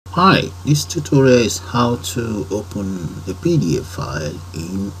Hi, this tutorial is how to open a PDF file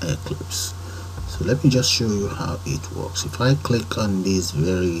in Eclipse. So let me just show you how it works. If I click on this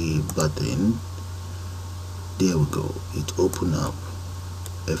very button, there we go. It opened up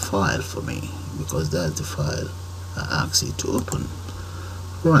a file for me because that's the file I asked it to open.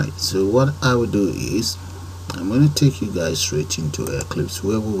 Right, so what I will do is I'm going to take you guys straight into Eclipse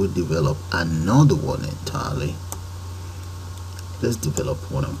where we will develop another one entirely. Let's develop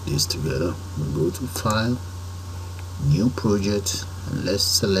one of these together. We'll go to File, New Project, and let's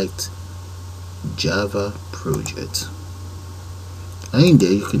select Java Project. And in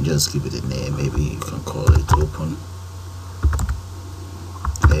there you can just give it a name. Maybe you can call it Open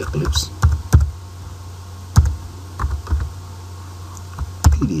Eclipse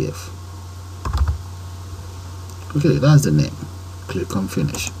PDF. Okay, that's the name. Click on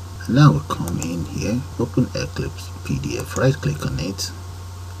Finish. And now we'll come in here, Open Eclipse PDF. Right click on it,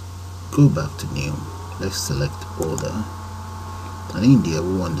 go back to New. Let's select Order, and in there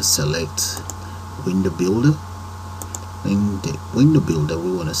we want to select Window Builder. In the Window Builder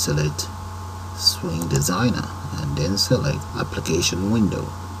we want to select Swing Designer, and then select Application Window.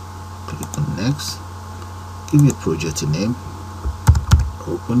 Click on Next. Give your project a name,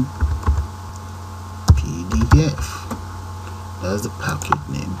 Open PDF. That's the package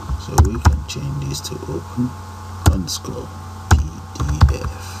name, so we can change this to Open _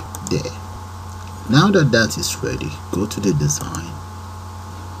 PDF. There. Now that is ready, go to the design,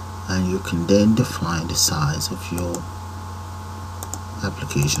 and you can then define the size of your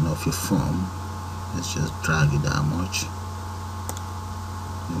application of your form. Let's just drag it that much.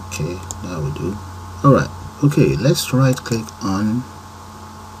 Okay, that will do. Alright, okay, let's right click on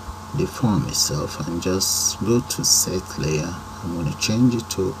the form itself and just go to Set Layer. I'm going to change it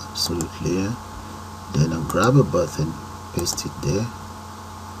to Absolute Layer. Then I'll grab a button, paste it there.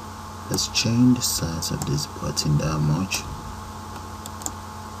 Let's change the size of this button that much.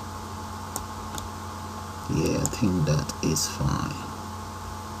 Yeah, I think that is fine.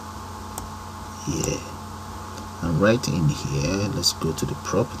 Yeah. And right in here, let's go to the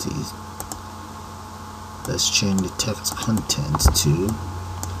properties. Let's change the text content to,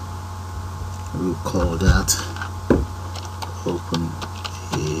 we'll call that Open a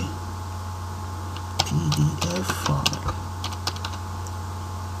PDF file.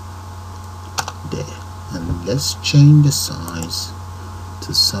 There. And let's change the size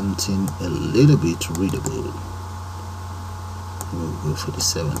to something a little bit readable. We'll go for the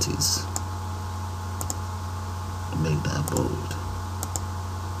 70s. Make that bold.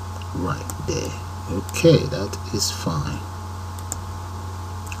 Right there. Okay, that is fine.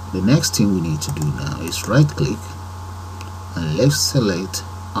 The next thing we need to do now is right click and let's select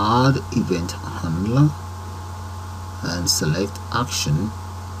Add Event Handler and select Action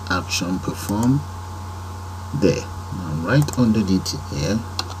Perform. There. Now right underneath here,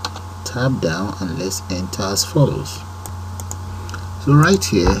 tap down and let's enter as follows. So right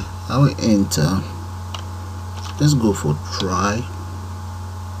here I will enter, let's go for try,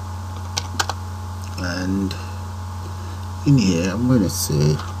 and in here I'm going to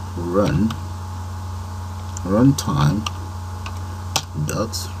say runtime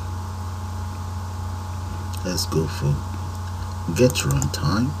dot, let's go for get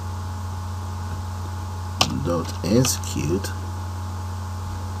runtime dot execute,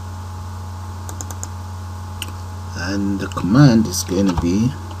 and the command is going to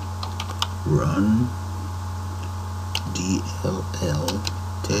be run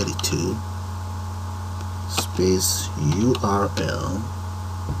dll32 space url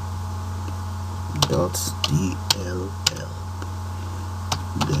dot dll.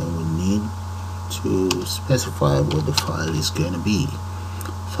 Then we need to specify what the file is going to be.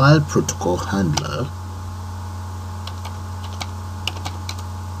 File protocol handler,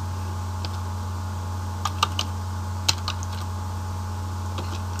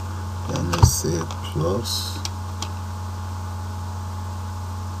 then let's say plus.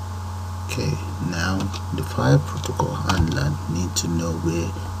 Okay, now the file protocol handler need to know where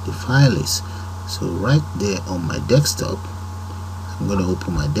the file is. So right there on my desktop, I'm going to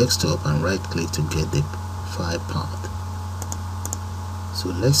open my desktop and right click to get the file path. So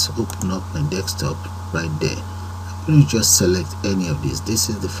let's open up my desktop right there. I'm going to just select any of these. This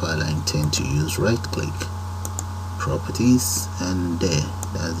is the file I intend to use. Right click, properties, and there,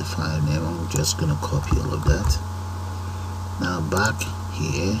 that's the file name. I'm just going to copy all of that. Now back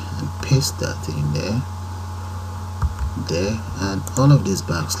here and paste that in there, and all of this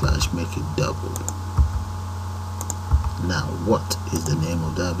backslash, make it double. Now what is the name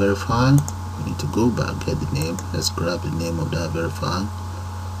of that very file? We need to go back, get the name. Let's grab the name of that very file.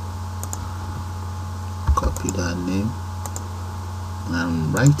 copy that name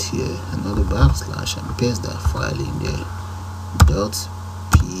and right here another backslash and paste that file in there,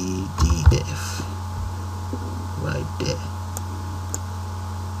 .pdf, right there,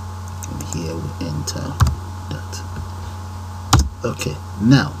 and here we enter that. Okay,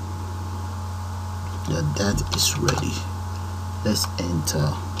 now that is ready, let's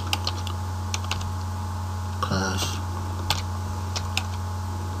enter class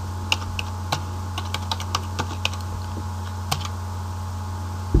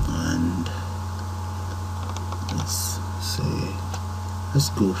and let's say, let's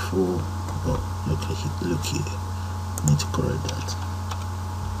go for, oh, look here, I need to correct that.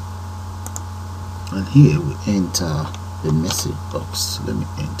 And here we enter the message box. Let me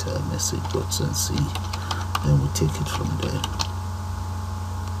enter a message box and see, then we take it from there.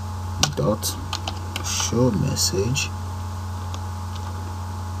 Dot show message,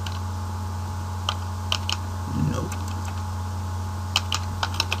 no,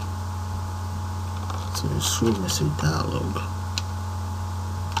 so show message dialog,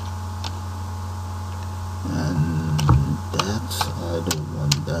 and that I don't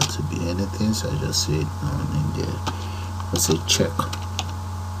want that to be anything, so I just say it on in there. Let's say check.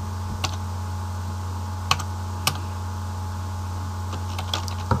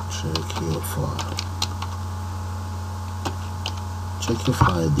 Check your file. Check your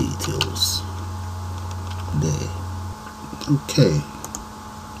file details. There. Okay.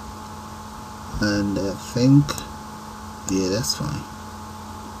 And I think, yeah, that's fine.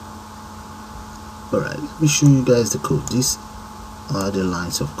 Alright, let me show you guys the code. These are the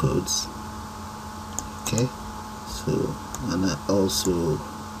lines of codes. Okay. So, and I also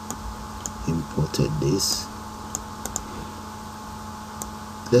imported this.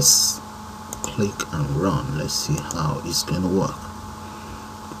 Let's click and run. Let's see how it's going to work.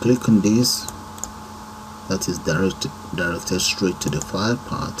 Click on this, that is directed straight to the file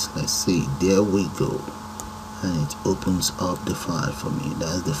part. Let's see, there we go, and it opens up the file for me.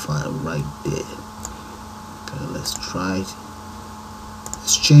 That's the file right there. Okay, let's try it.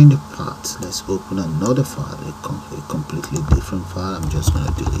 Let's change the path. Let's open another file, a completely different file. I'm just going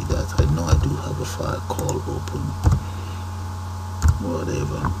to delete that. I know I do have a file called open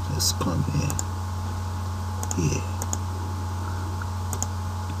whatever. Let's come here,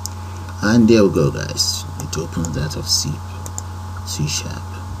 and there we go, guys. It opens that of C#. I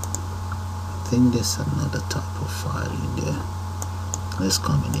think there's another type of file in there. Let's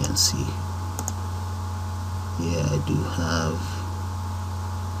come in here and see. Yeah, I do have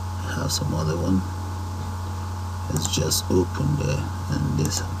some other one. It's just open there, and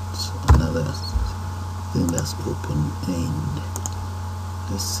this another thing that's open, and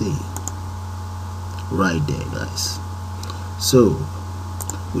let's see, right there, guys. So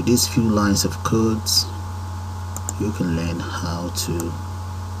with these few lines of codes, you can learn how to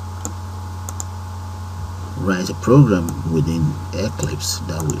write a program within Eclipse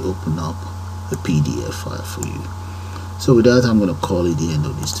that will open up a PDF file for you. So with that, I'm going to call it the end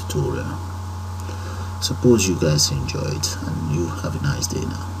of this tutorial. Suppose you guys enjoyed, and you have a nice day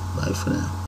now. Bye for now.